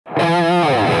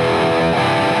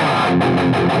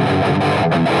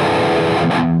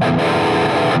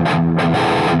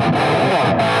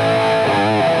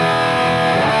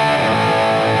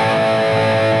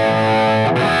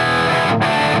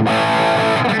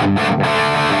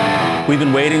We've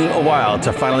been waiting a while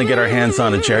to finally get our hands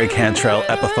on a Jerry Cantrell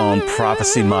Epiphone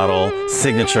Prophecy model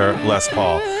signature Les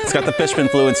Paul. It's got the Fishman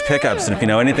Fluence pickups, and if you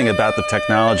know anything about the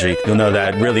technology, you'll know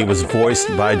that it really was voiced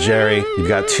by Jerry. You've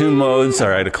got two modes, all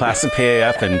right, a classic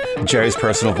PAF and Jerry's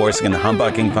personal voicing and the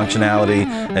humbucking functionality,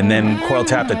 and then coil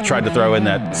tap that tried to throw in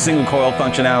that single coil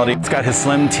functionality. It's got his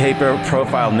slim taper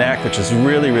profile neck, which is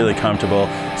really, really comfortable.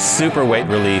 Super weight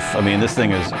relief. I mean, this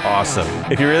thing is awesome.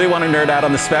 If you really want to nerd out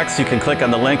on the specs, you can click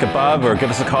on the link above or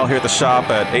give us a call here at the shop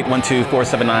at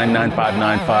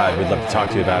 812-479-9595. We'd love to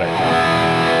talk to you about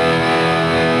it.